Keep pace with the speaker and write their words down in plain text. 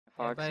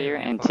LandFox here,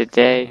 and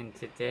today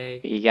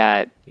we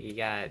got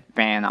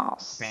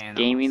LandFox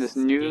gaming this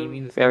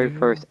new very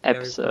first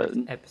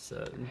episode,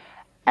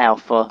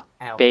 Alpha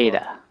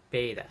Beta.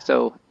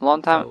 So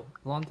long time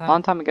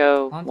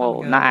ago,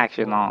 well, not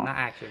actually long,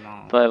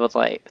 but it was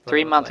like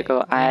 3 months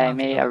ago. I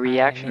made a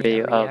reaction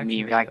video of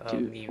me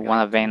reacting to one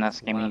of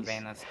LandFox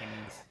Gaming's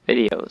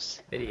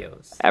videos.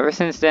 Ever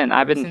since then,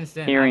 I've been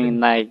hearing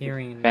like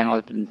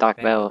LandFox been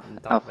talking about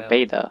Alpha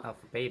Beta,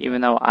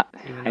 even though I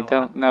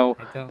don't know.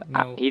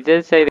 He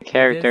did say the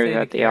characters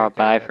that they are,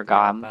 but I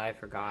forgot 'em.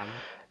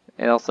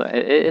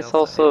 It's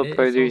also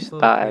produced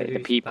by the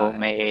people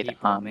made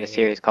the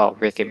series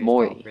called Rick and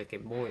Morty,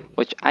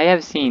 which I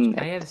have seen.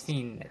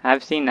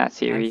 I've seen that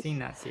series,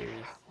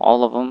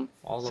 all of them.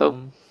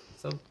 So,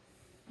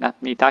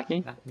 not me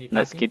talking.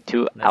 Let's get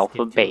to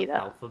Alpha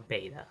Beta.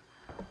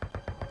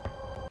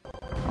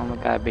 Oh my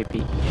god,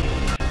 baby.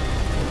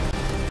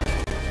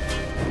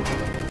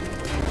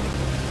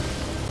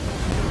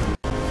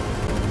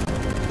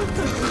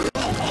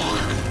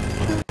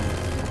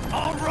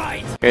 All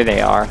right. Here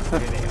they are.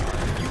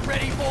 You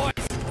ready, boys?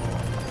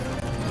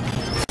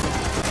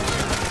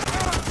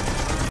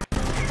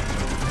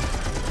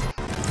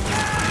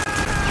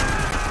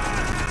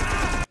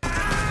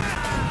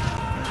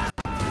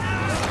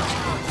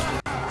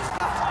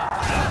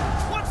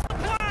 What's the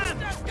plan?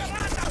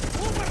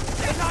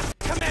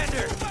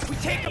 Commander, we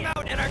take him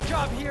out and our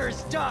job here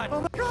is done.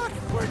 Oh my god,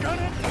 we're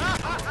gonna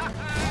die.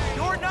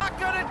 You're not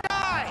gonna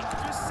die.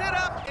 Just sit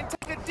up and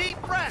take a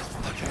deep breath.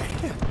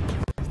 Okay.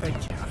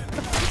 Thank you.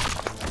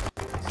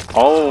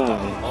 Oh.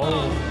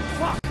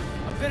 Fuck!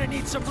 I'm gonna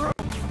need some room.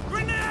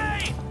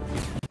 Grenade!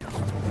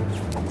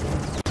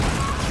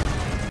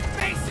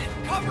 Face it!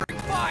 Covering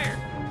fire!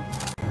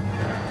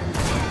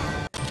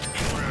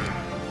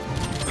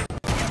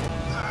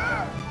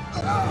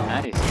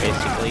 Nice,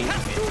 basically.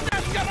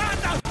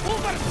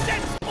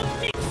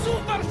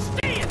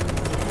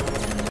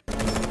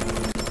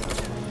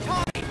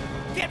 Tommy,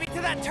 get me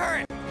to that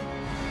turret!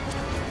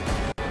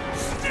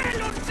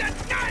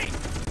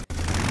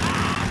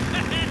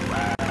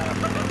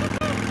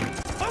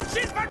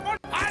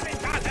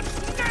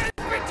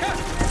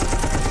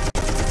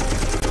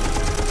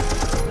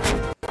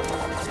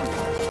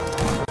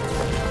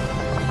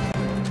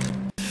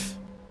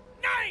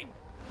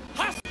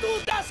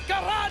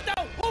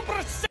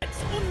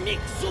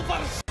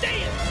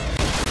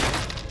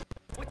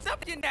 What's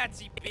up, you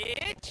Nazi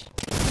bitch?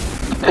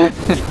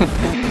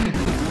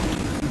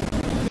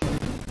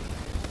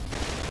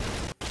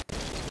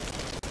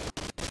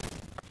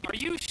 Are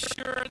you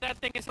sure that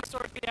thing is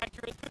historically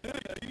accurate?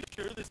 Are you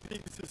sure this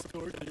thing is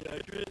historically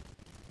accurate?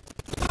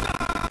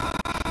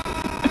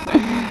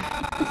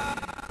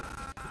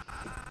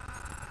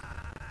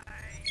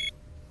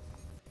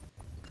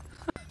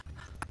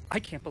 I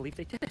can't believe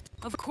they did it.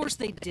 Of course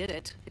they did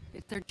it.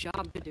 It's their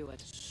job to do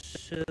it.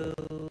 So,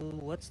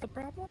 what's the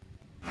problem?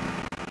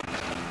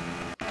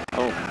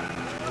 Oh.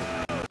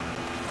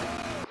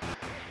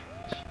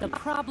 The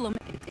problem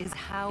is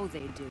how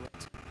they do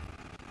it.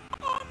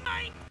 Oh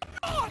my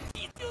god!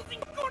 He's using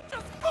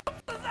gorgeous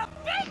boobs as a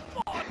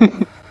baseball!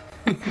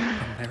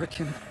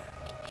 American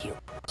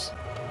heroes.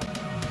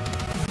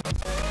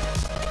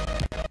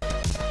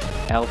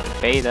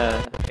 Alpha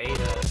Beta.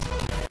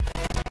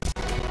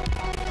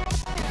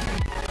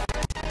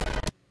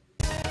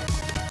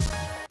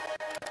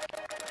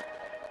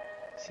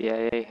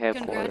 CIA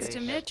headquarters. Congrats to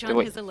Mitch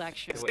on his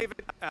election.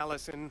 David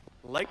Allison,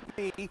 like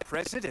me,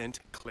 President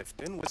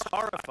Clifton was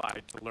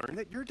horrified to learn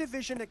that your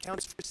division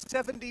accounts for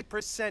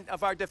 70%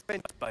 of our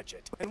defense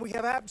budget, and we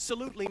have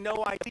absolutely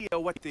no idea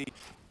what the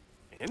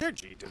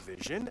energy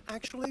division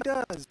actually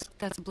does.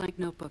 That's a blank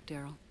notebook,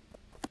 Daryl.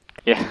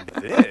 Yeah.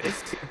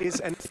 This is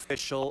an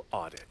official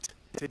audit.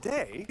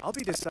 Today, I'll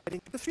be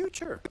deciding the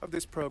future of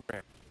this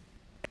program.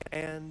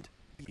 And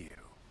you.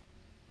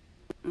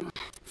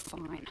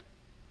 Fine.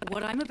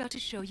 What I'm about to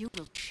show you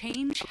will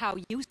change how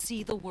you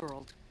see the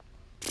world.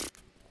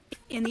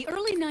 In the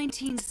early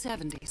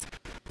 1970s,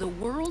 the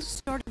world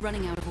started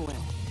running out of oil.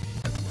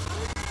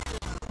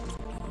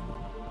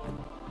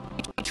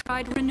 We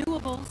tried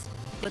renewables,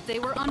 but they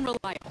were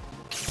unreliable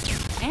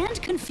and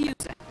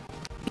confusing.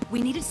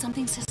 We needed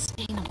something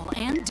sustainable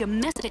and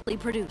domestically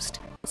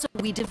produced. So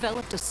we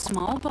developed a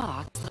small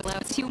box that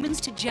allows humans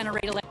to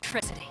generate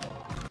electricity.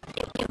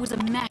 It was a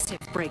massive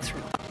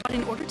breakthrough, but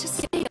in order to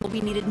scale,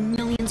 we needed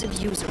millions of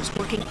users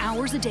working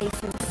hours a day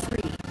for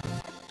free.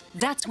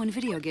 That's when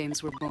video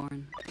games were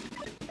born.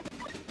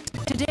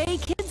 Today,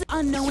 kids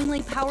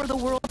unknowingly power the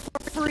world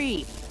for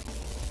free.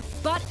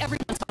 But every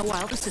once in a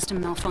while, the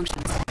system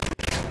malfunctions.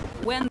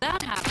 When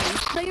that happens,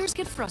 players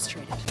get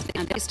frustrated,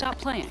 and they stop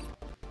playing.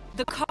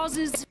 The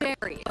causes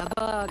vary. A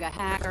bug, a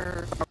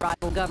hacker, a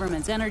rival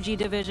government's energy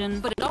division,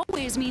 but it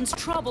always means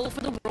trouble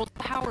for the world's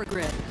power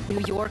grid.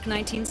 New York,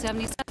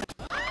 1977.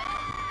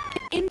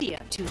 India,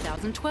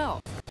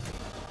 2012.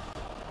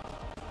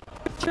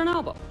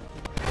 Chernobyl.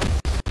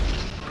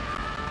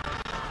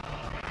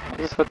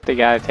 What's with the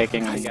guy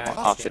taking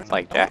off his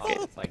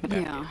jacket?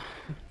 Yeah,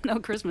 no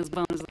Christmas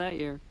bonus that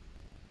year.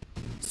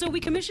 So we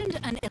commissioned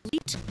an elite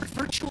a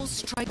virtual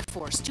strike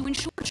force to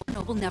ensure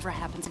Chernobyl never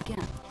happens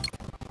again.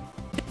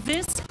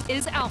 This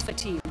is Alpha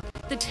Team,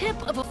 the tip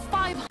of a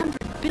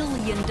 $500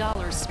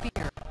 billion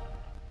spear.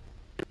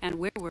 And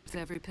we're worth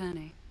every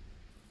penny.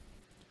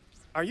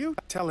 Are you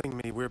telling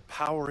me we're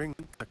powering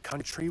the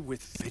country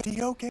with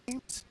video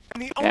games?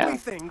 And the only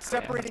thing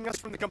separating us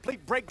from the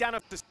complete breakdown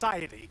of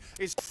society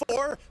is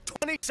 4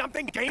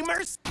 20-something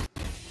gamers?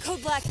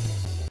 Code Black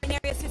in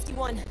Area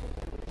 51.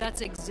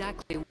 That's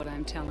exactly what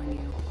I'm telling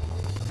you.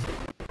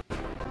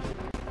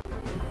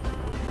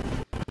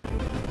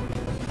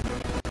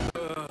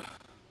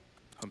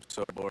 I'm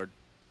so bored.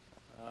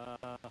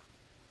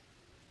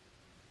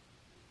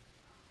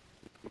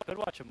 We could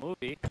watch a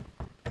movie.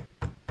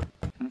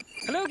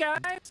 Hello,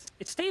 guys.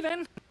 It's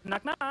Steven.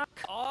 Knock, knock.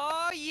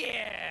 Oh,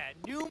 yeah.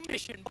 New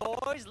mission,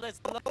 boys. Let's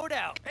load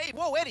out. Hey,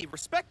 whoa, Eddie,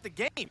 respect the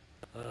game.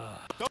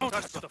 Don't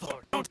touch the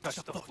floor. Don't touch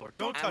the floor.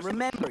 Don't touch And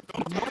remember,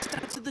 you must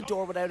enter the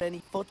door without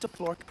any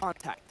foot-to-floor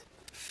contact.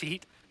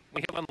 Feet?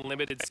 We have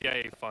unlimited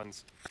CIA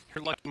funds.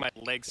 You're lucky my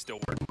legs still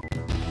work.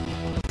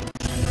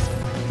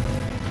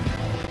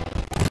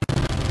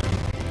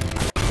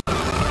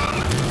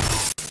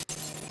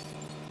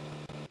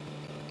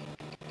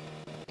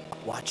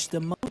 Watch the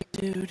moat,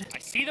 dude. I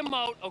see the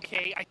moat,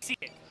 okay? I see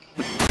it.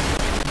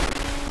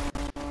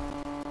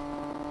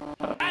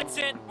 That's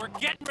it. We're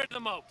getting rid of the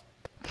moat.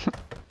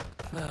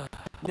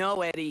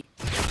 No, Eddie.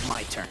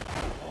 My turn.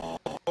 Whoa!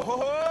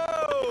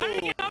 How do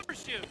you get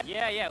overshoot?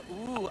 Yeah.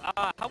 Ooh,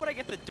 how would I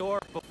get the door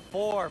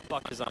before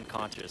Buck is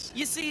unconscious?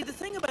 You see, the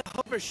thing about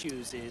hover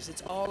shoes is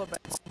it's all about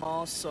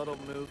small, subtle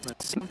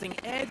movements. Something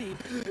Eddie...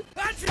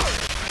 That's it!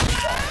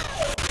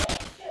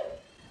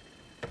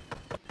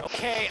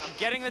 Okay, I'm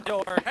getting the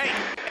door. Hey,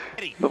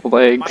 Eddie. The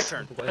legs. My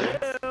turn.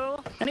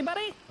 Hello?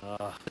 Anybody?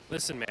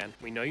 Listen, man.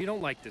 We know you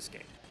don't like this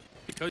game.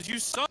 Because you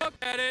suck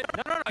at it.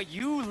 No,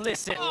 you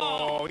listen.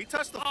 Oh, he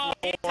touched the floor.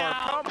 Come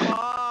on.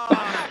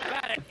 I'm not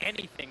bad at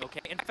anything,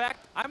 okay? In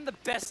fact, I'm the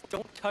best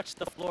don't touch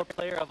the floor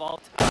player of all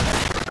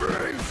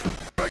time.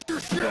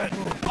 Authoritative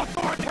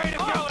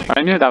yelling.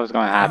 I knew that was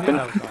going to happen.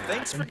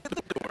 Thanks for getting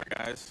the door,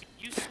 guys.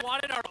 You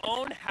swatted our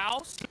own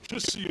house?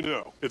 Just so you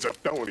know, it's a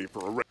felony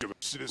for a regular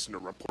citizen to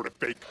report a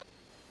fake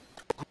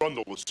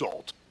grundle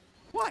assault.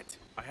 What?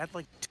 I had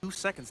like 2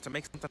 seconds to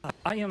make something up.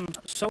 I am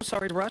so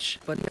sorry to rush,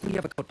 but we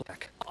have a code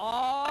black.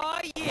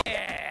 Oh,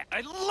 yeah.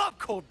 I love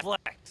Code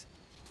Blacks.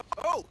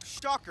 Oh,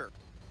 shocker.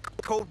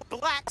 Code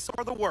Blacks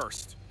are the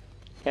worst.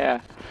 Yeah.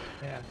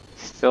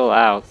 Still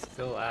out.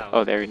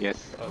 Oh, there he is.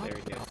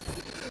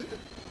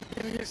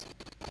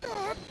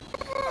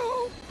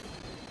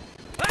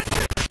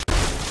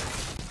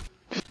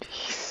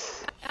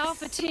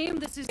 Alpha Team,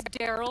 this is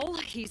Daryl.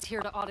 He's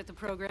here to audit the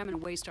program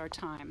and waste our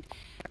time.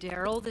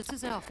 Daryl, this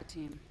is Alpha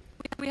Team.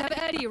 We have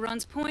Eddie,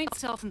 runs point,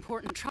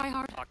 self-important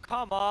tryhard. Oh,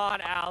 come on,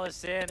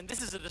 Allison.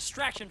 This is a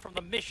distraction from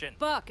the mission.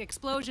 Buck,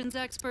 explosions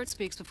expert,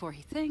 speaks before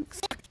he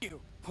thinks. Fuck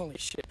you. Holy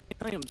shit.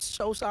 I am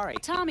so sorry.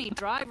 Tommy,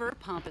 driver,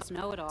 pompous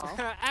know-it-all.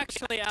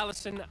 Actually,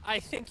 Allison, I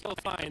think you'll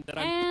find that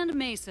I'm... And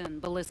Mason,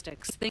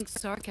 ballistics, thinks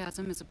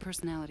sarcasm is a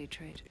personality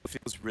trait. It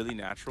feels really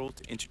natural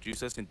to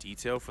introduce us in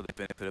detail for the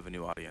benefit of a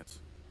new audience.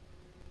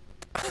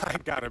 I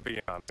gotta be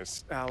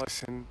honest,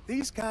 Allison.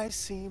 These guys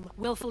seem...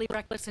 Willfully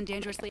reckless and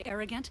dangerously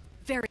arrogant,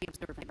 very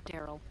observant,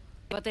 Daryl.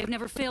 But they've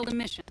never failed a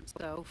mission,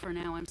 so for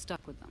now I'm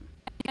stuck with them.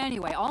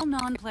 Anyway, all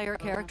non-player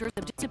characters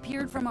have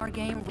disappeared from our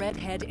game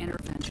Redhead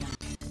Intervention.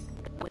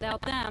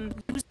 Without them,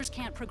 users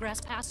can't progress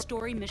past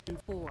story mission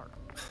 4.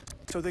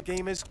 So the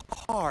game is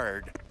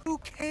hard. Who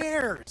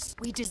cares?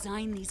 We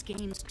design these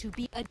games to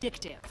be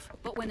addictive,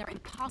 but when they're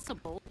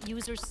impossible,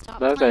 users stop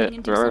That was playing a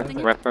and do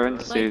something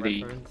reference to like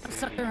the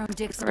suck their own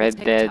dicks on Red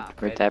Dead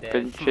TikTok.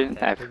 Redemption.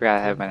 I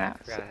forgot how it went out.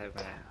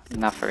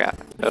 Not forgot.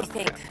 What do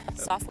you think?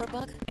 Software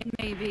bug?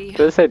 Maybe.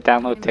 Does it say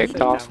download I'm leaning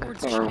TikTok?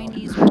 towards Or...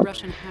 Chinese or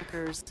Russian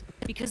hackers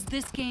because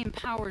this game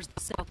powers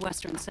the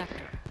southwestern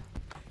sector,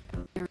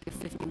 Area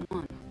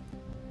 51.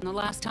 And the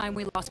last time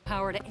we lost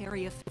power to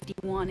Area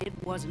 51, it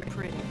wasn't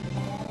pretty.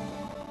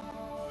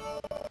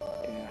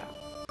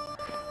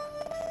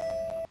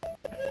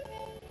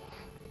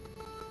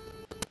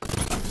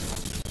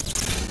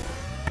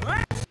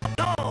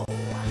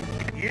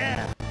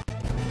 Yeah.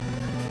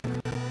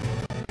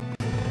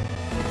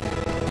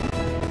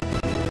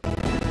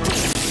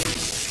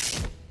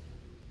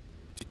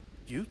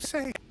 You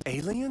say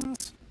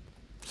aliens?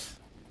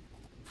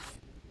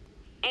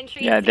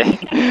 Entry Yeah,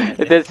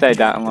 it did say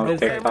download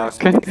TikTok.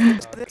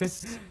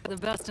 The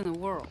best in the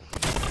world.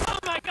 Oh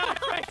my God,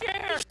 fresh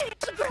air!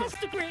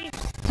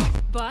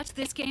 But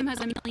this game has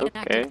a million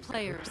active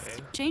players.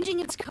 Changing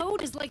its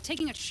code is like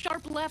taking a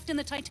sharp left in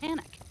the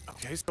Titanic.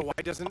 Okay, so why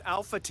doesn't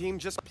Alpha Team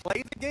just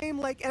play the game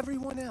like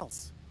everyone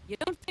else? You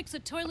don't fix a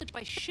toilet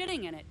by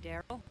shitting in it,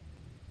 Daryl.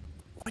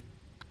 What?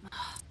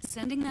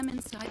 Sending them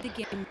inside the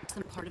game makes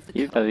them part of the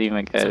He code. doesn't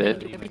even get So they it.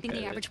 do everything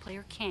the average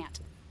player can't.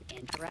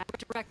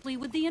 Interact directly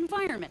with the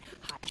environment,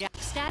 hijack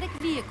static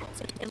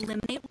vehicles,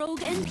 eliminate rogue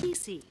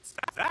NPCs.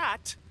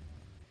 That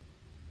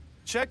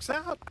checks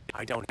out.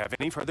 I don't have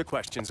any further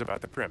questions about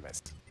the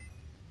premise.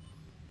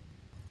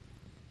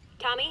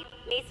 Tommy,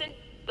 Mason,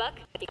 Buck,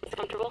 I think it's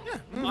comfortable. Yeah,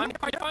 I'm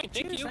fine,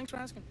 thank you. Thanks for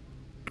asking.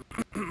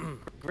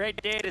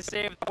 Great day to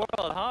save the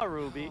world, huh,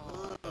 Ruby?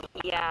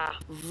 Yeah,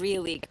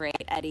 really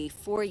great, Eddie.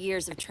 4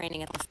 years of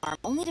training at the farm,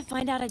 only to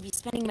find out I'd be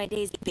spending my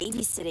days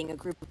babysitting a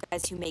group of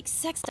guys who make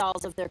sex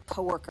dolls of their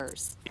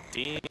coworkers.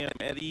 Damn,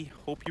 Eddie.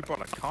 Hope you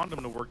brought a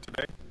condom to work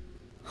today.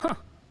 Huh.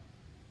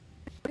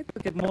 I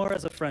took it more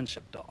as a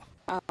friendship doll.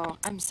 Oh,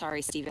 I'm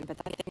sorry, Steven, but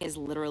that thing is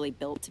literally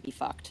built to be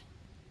fucked.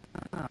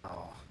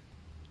 Oh.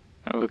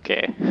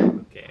 Okay.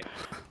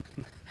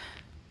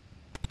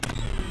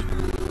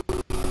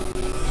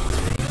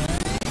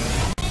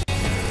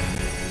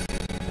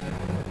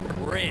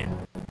 We're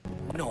in.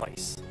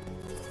 Nice.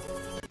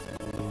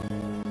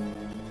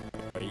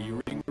 Are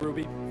you reading,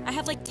 Ruby? I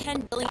have like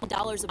 $10 billion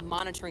of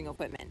monitoring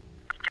equipment.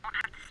 Don't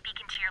have to speak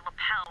into your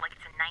lapel like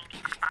it's a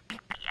 90s spy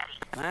movie,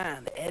 Eddie.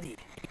 Man, Eddie,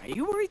 are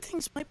you worried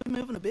things might be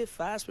moving a bit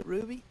fast with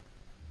Ruby?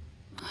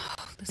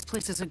 This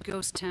place is a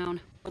ghost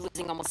town. We're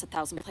losing almost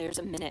 1,000 players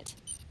a minute.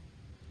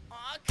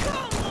 Aw,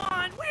 come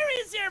on!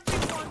 Where is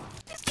everyone?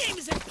 This game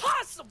is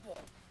impossible!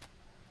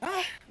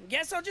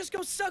 Guess I'll just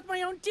go suck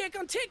my own dick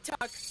on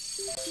TikTok.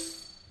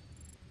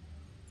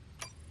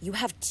 You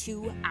have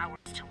 2 Hours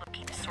to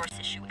locate the source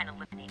issue and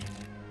eliminate it.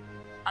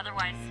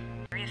 Otherwise,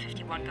 Area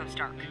 51 goes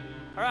dark.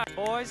 All right,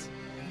 boys.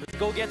 Let's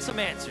go get some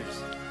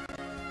answers.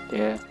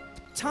 Yeah.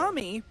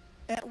 Tommy,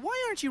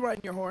 why aren't you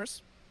riding your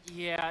horse?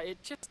 Yeah,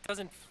 it just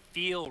doesn't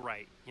feel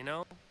right, you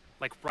know?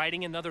 Like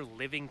riding another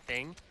living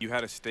thing. You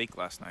had a steak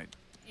last night.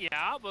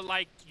 Yeah, but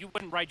like, you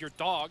wouldn't ride your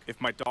dog. If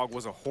my dog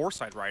was a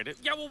horse, I'd ride it.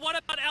 Yeah, well, what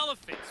about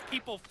elephants?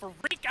 People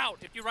freak out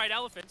if you ride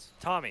elephants.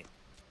 Tommy,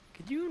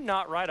 could you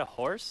not ride a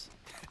horse?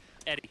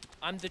 Eddie,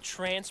 I'm the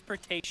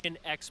transportation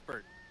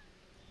expert.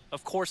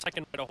 Of course I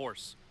can ride a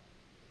horse.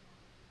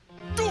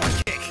 Door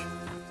kick!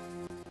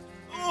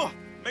 Oh,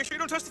 make sure you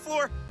don't touch the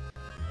floor.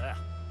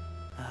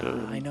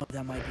 I know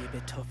that might be a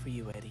bit tough for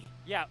you, Eddie.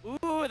 Yeah,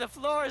 ooh, the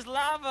floor is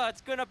lava.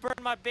 It's gonna burn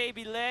my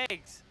baby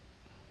legs.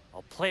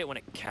 I'll play it when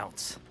it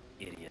counts,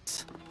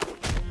 idiots.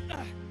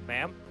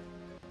 Ma'am,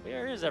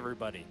 where is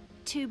everybody?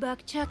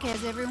 $2 Chuck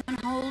has everyone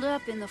holed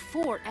up in the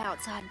fort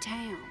outside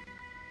town.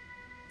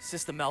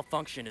 System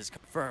malfunction is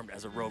confirmed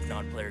as a rogue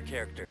non-player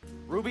character.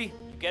 Ruby,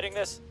 you getting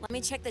this? Let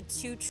me check the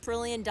 $2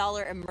 trillion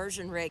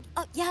immersion rig.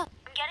 Oh, yeah.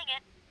 I'm getting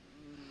it.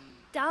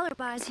 Dollar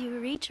buys you a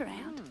reach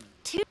around.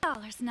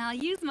 $2 and I'll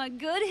use my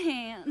good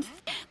hand.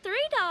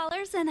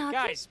 $3 and I'll...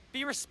 Guys,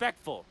 be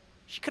respectful.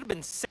 She could have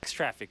been sex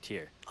trafficked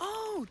here.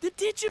 Oh, the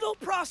digital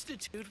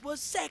prostitute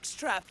was sex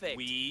trafficked.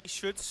 We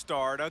should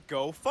start a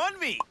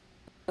GoFundMe.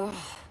 Ugh.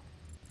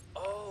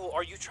 Oh,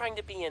 are you trying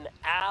to be an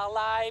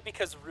ally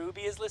because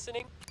Ruby is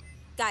listening?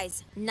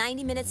 Guys,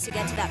 90 minutes to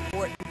get to that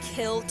fort.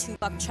 Kill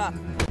 $2 Chuck.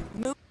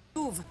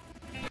 Move.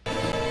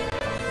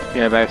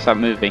 Yeah, better stop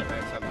moving.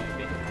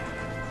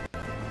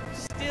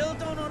 Still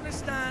don't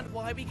understand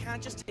why we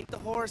can't just take the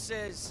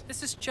horses.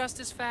 This is just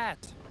as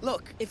fast.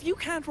 Look, if you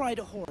can't ride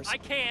a horse... I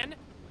can.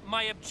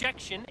 My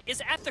objection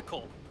is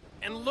ethical.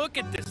 And look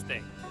at this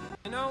thing.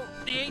 You know,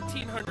 the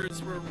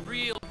 1800s were a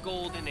real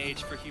golden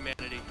age for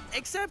humanity.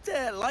 Except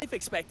life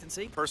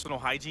expectancy. Personal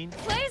hygiene.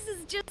 Place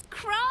is just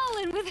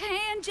crawling with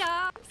hand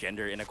jobs.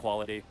 Gender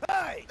inequality.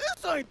 Hey,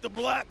 this ain't the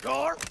black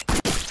car.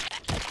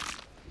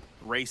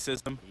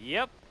 Racism.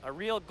 Yep, a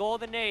real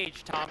golden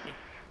age, Tommy.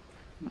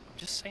 I'm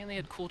just saying they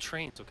had cool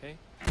trains, okay?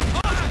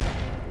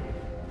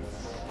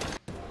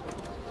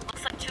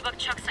 Looks like $2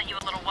 Chuck sent you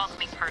a little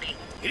welcoming party.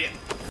 They're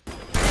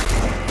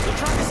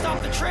trying to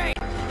stop the train.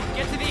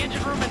 Get to the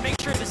engine room and make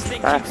sure this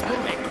thing keeps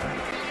moving.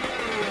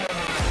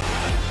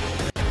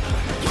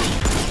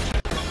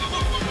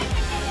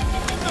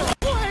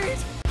 Wait,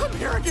 I'm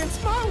here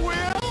against my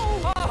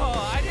will.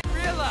 Oh, I didn't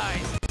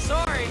realize.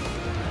 Sorry.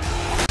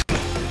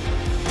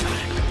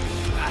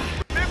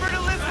 Remember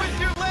to lift with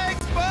your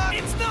legs, Buck.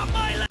 It's not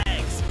my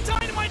legs.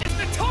 Dynamite is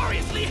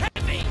notoriously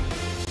heavy.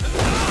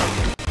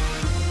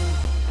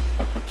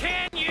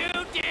 Can you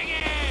dig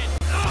in?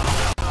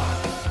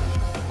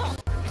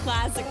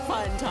 Classic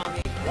fun,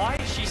 Tommy. Why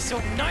is she so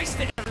nice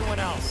to everyone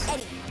else?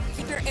 Eddie,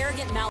 keep your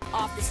arrogant mouth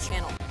off this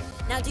channel.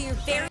 Now do your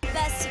very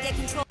best to get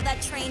control of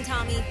that train,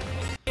 Tommy.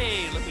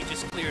 Hey, let me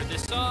just clear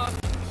this off.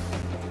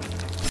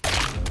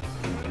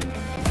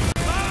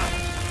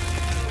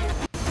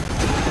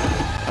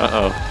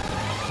 Uh-oh.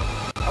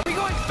 Are we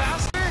going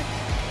faster?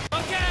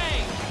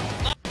 Okay,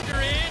 lock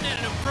her in at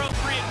an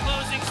appropriate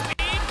closing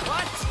speed.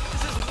 What?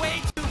 This is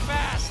way too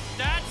fast.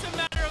 That's a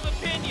matter of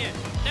opinion.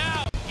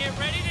 Now, get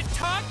ready to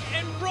tuck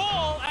and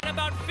roll at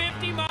about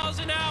 50 miles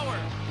an hour.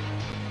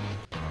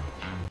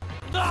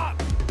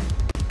 Stop!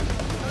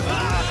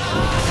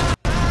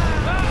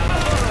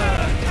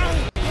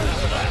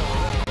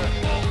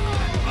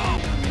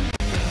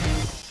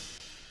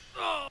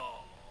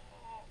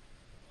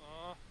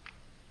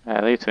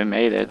 At least we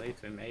made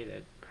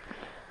it.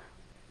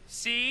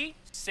 See?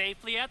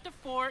 Safely at the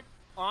fort,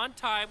 on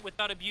time,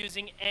 without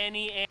abusing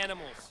any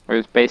animals. It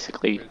was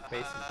basically...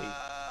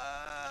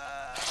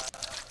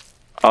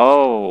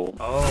 Oh.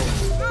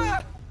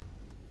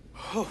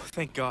 Oh,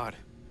 thank God.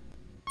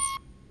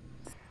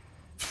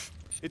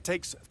 It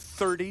takes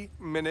 30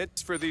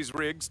 minutes for these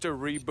rigs to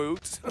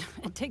reboot.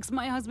 It takes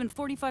my husband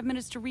 45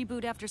 minutes to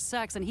reboot after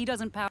sex, and he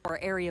doesn't power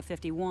Area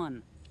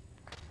 51.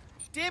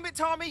 Damn it,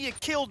 Tommy, you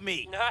killed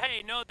me.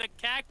 Hey, no, the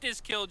cactus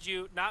killed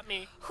you, not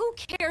me. Who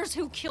cares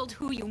who killed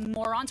who, you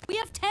morons? We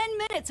have 10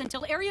 minutes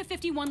until Area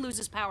 51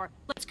 loses power.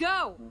 Let's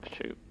go!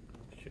 Shoot.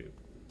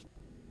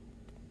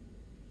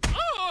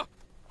 Oh!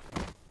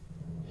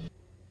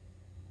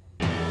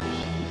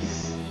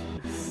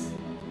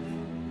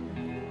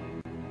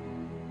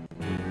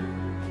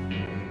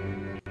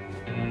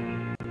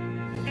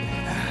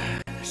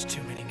 There's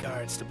too many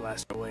guards to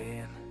blast our way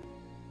in.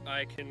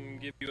 I can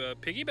give you a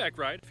piggyback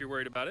ride if you're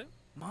worried about it.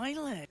 My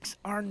legs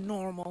are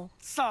normal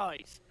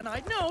size, and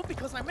I know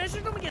because I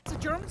measured them against a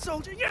German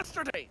soldier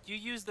yesterday. You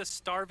use the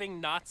starving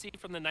Nazi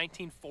from the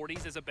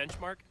 1940s as a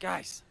benchmark?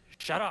 Guys,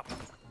 shut up.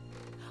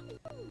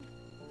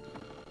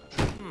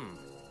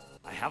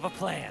 I have a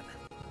plan.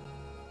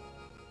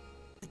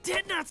 The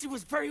dead Nazi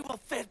was very well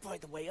fed, by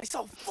the way. I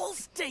saw full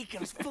steak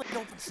in his split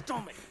open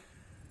stomach.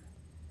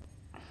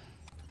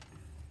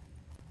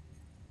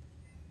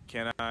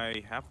 Can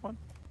I have one?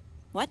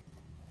 What?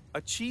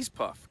 A cheese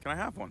puff. Can I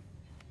have one?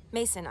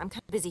 Mason, I'm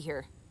kind of busy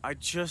here. I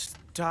just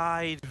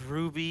died,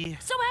 Ruby.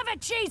 So have a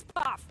cheese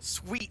puff!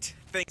 Sweet.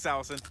 Thanks,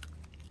 Allison.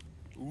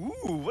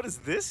 Ooh, what does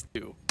this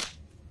do?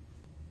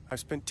 I've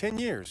spent 10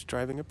 years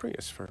driving a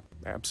Prius for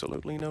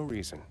absolutely no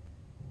reason.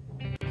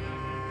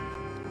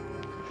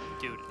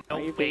 Dude, Why no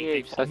you fake.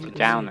 being such a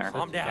downer?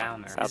 Calm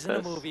down. Stop This isn't a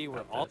this. movie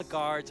where all the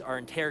guards are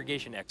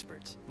interrogation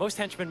experts. Most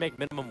henchmen make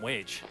minimum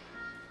wage.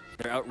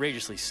 They're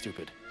outrageously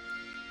stupid.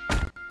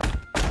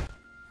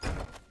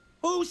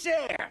 Who's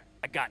there?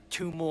 I got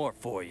 2 more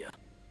for you.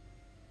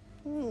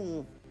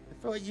 I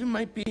thought you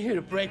might be here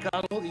to break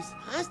out all these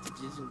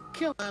hostages and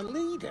kill our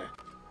leader.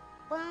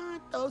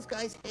 But those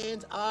guys'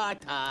 hands are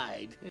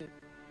tied.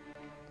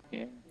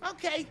 Yeah.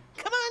 Okay,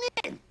 come on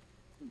in.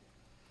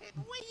 Hey,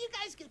 where do you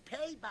guys get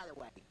paid, by the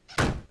way?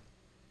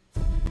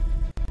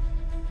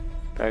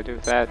 Better do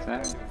that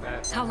now.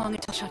 How long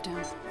until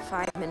shutdown?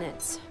 5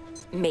 minutes.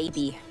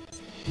 Maybe.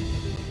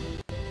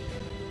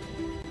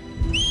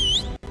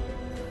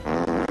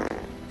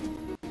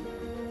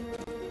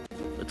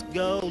 Let's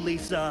go,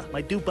 Lisa.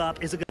 My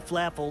doobop isn't gonna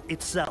flaffle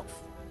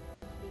itself.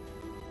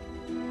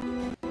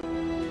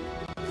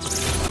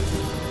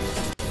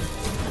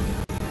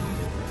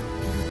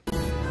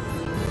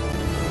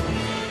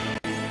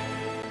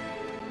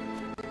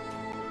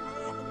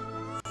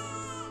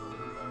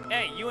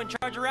 Hey, you in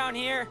charge around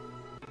here?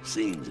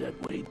 Seems that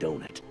way,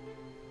 don't it?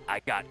 I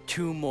got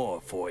 2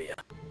 more for you.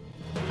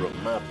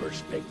 From my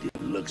perspective,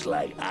 looks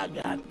like I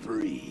got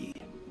 3.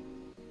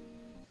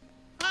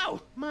 Oh,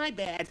 my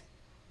bad.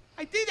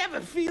 I did have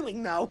a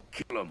feeling, though.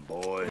 Kill 'em,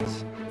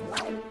 boys.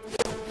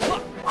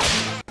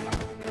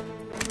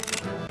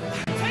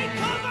 Take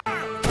cover!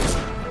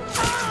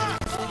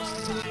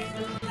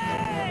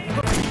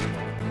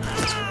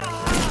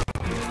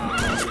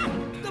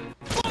 The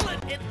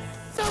bullet is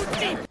so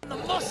deep in the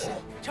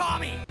muscle.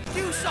 Tommy,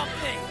 do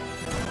something!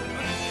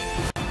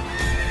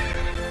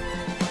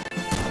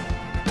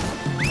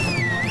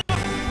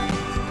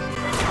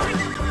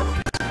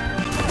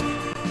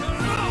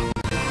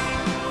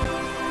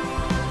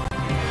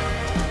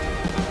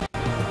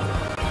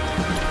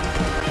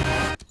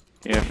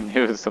 You never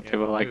knew something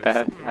like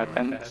that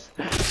happens.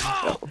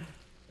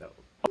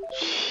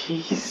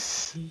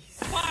 Jeez.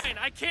 Fine,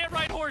 I can't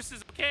ride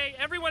horses, okay?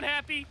 Everyone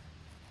happy?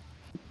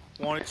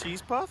 Want a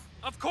cheese puff?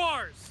 Of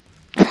course!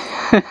 We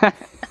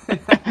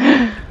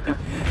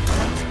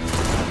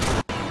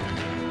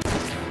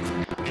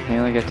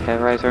only get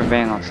terrorizer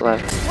Vanos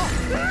left.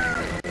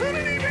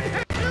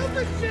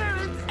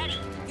 Eddie,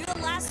 you're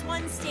the last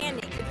one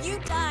standing. If you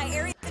die,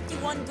 Area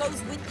 51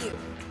 goes with you.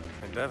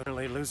 And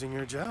definitely losing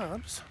your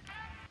jobs.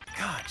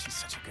 God, she's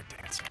such a good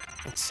dancer.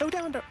 And so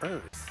down to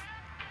earth.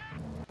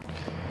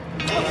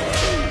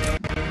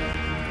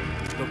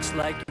 Looks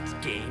like it's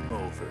game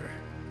over.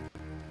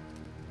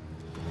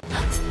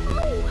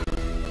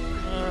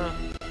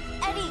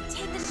 Eddie,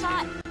 take the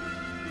shot.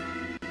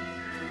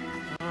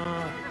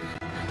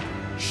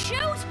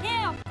 Shoot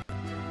him!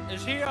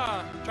 Is he,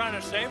 trying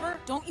to save her?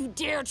 Don't you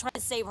dare try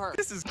to save her.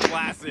 This is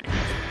classic.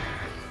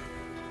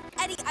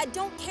 Eddie, I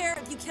don't care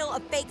if you kill a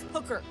fake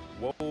hooker.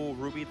 Whoa,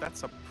 Ruby,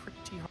 that's a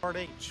pretty hard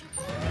H.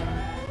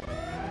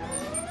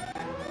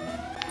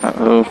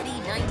 Uh-oh.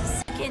 Eddie, 90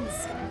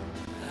 seconds.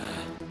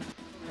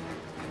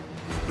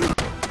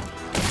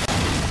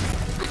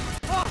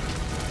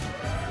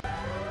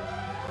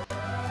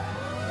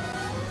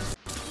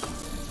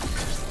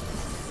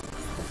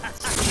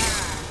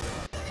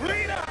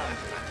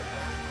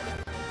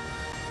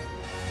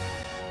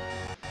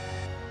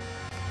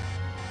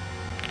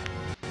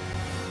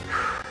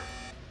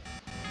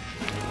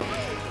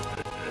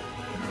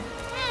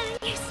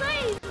 Eddie,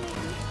 save me!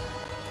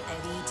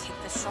 Eddie, take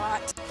the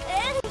shot.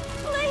 Eddie,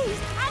 please!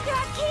 I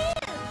got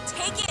kids!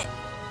 Take it!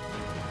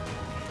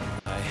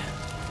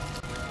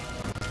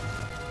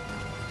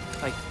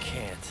 I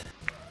can't.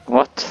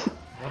 What?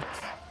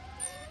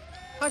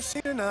 I've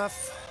seen enough.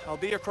 I'll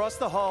be across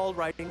the hall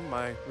writing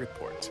my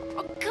report.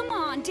 Oh, come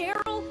on,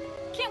 Daryl.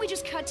 Can't we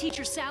just cut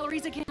teacher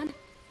salaries again?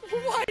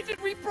 Why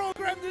did we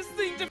program this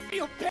thing to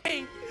feel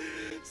pain?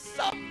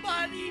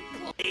 Somebody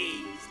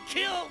please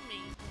kill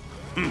me.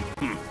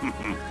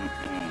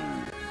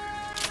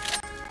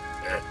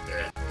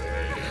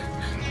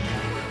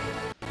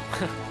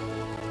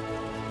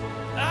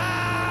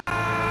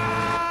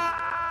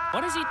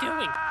 What is he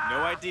doing?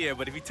 No idea,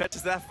 but if he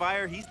touches that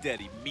fire, he's dead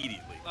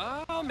immediately.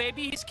 Oh,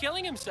 maybe he's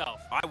killing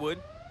himself. I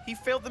would. He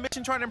failed the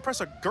mission trying to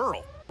impress a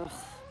girl.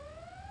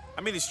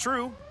 I mean, it's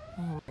true.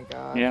 Oh my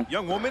god. Yeah.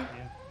 Young woman,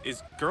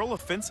 is girl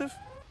offensive?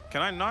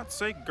 Can I not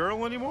say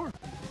girl anymore?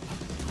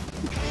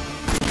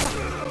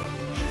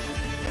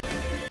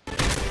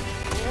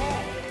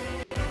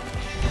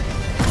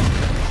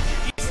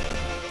 He's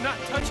not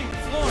touching the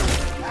floor.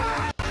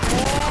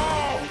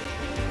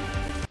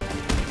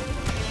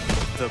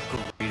 The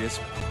greatest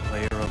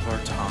player of our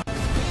time.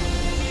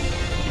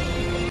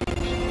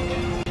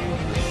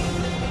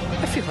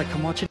 I feel like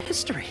I'm watching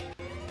history.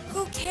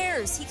 Who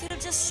cares? He could have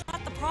just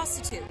shot the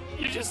prostitute.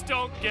 You just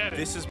don't get it.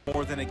 This is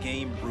more than a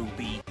game,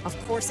 Ruby. Of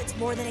course it's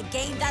more than a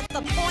game, that's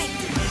the point!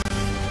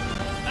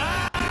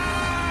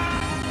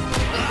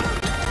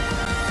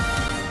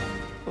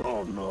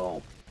 Oh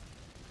no.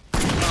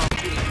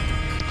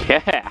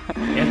 Yeah.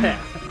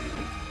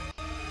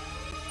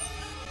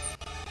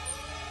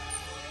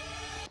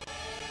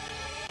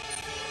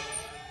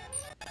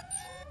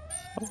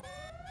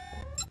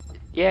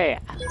 Yeah. Yeah.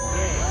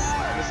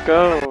 Let's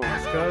go.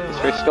 It's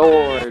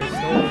restored. God,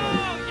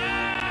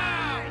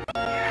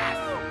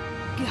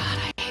 I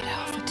hate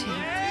Alpha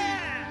Team.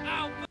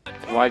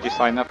 Why'd you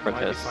sign up for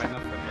this?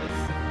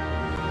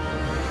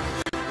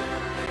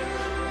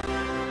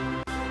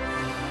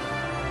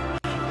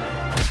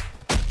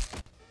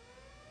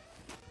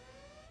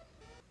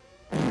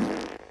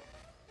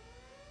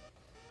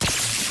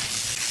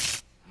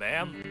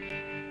 Ma'am?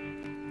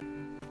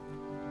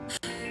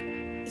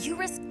 You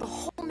risked the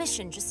whole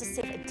mission just to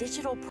save a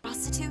digital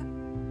prostitute?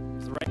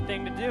 It's the right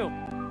thing to do.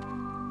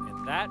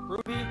 And that,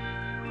 Ruby,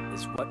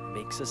 is what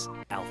makes us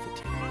Alpha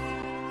Team.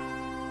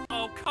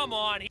 Oh, come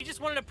on. He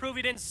just wanted to prove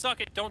he didn't suck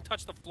at Don't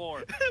Touch the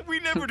Floor. We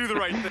never do the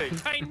right thing.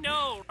 I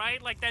know,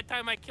 right? Like that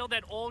time I killed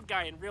that old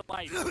guy in real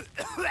life.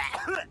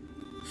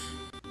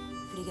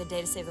 Pretty good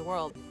day to save the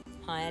world,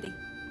 huh, Eddie?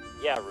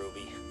 Yeah,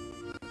 Ruby.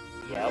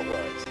 Yeah, it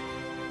was.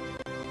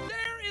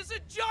 There is a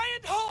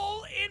giant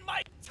hole in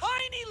my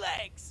tiny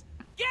legs!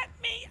 Get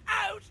me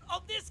out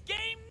of this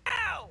game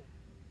now!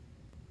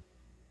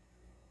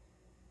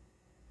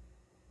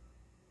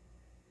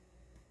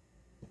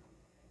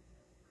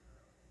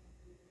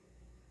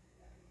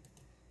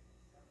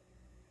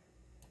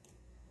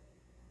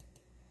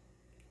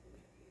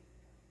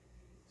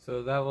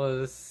 So that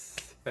was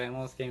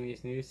Famous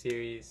Gaming's new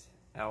series,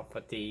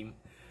 Alpha Team.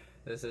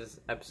 This is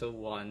episode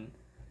 1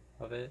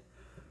 of it.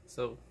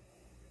 So,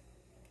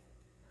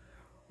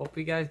 hope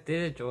you guys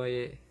did enjoy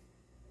it.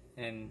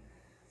 And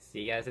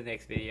see you guys in the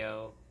next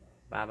video.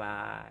 Bye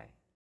bye.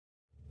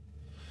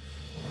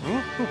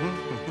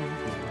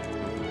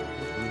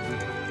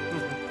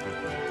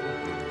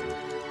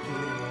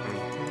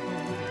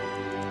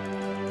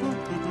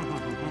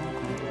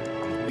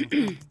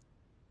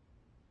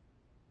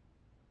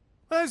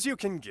 As you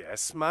can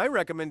guess, my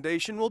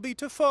recommendation will be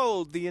to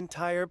fold the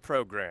entire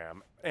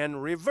program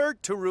and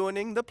revert to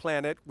ruining the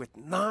planet with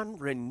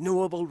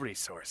non-renewable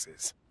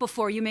resources.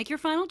 Before you make your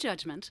final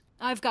judgment,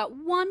 I've got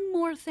one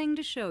more thing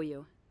to show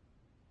you.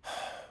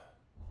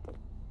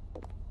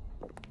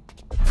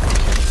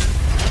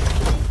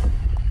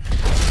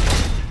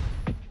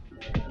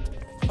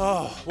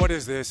 Oh, what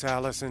is this,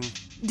 Allison?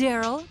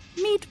 Daryl,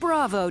 meet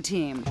Bravo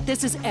Team.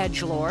 This is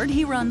Edgelord.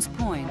 He runs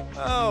Point.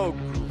 Oh,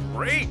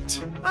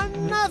 great!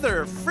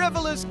 Another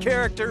frivolous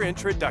character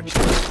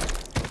introduction.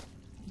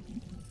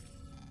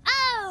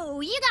 Oh,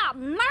 you got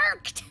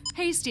murked!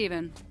 Hey,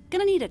 Steven.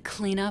 Gonna need a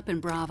cleanup in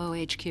Bravo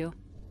HQ.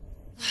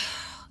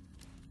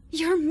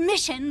 Your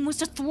mission was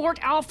to thwart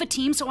Alpha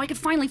Team so I could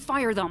finally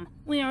fire them.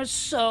 We are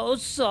so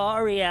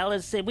sorry,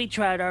 Allison. We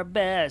tried our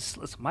best.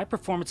 Listen, my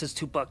performance as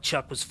Tupac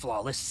Chuck was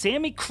flawless.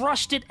 Sammy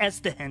crushed it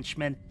as the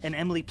henchman, and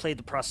Emily played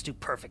the prostitute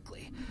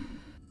perfectly.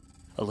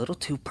 A little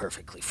too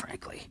perfectly,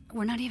 frankly.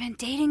 We're not even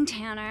dating,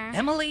 Tanner.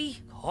 Emily,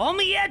 call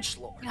me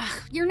Edgelord.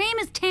 Ugh, your name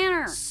is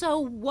Tanner. So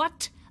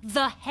what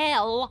the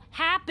hell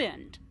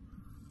happened?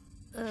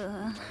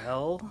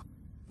 Well,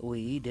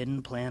 we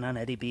didn't plan on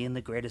Eddie being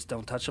the greatest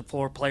Don't Touch the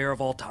Floor player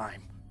of all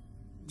time.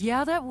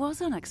 Yeah, that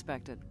was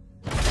unexpected.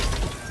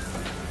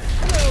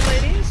 Hello,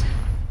 ladies.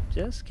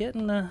 Just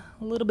getting a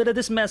little bit of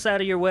this mess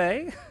out of your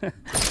way.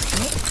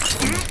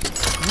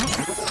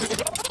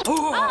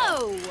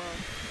 Oh!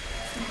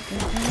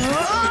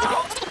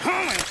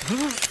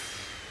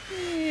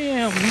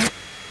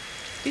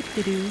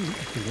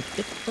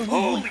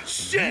 Holy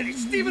shit,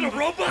 is Steven a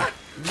robot?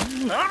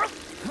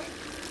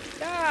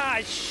 Ah,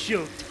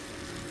 shoot.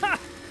 Ha!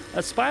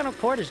 A spinal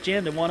cord is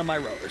jammed in one of my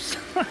rotors.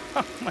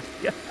 Oh my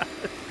god.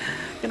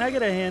 Can I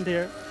get a hand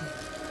here?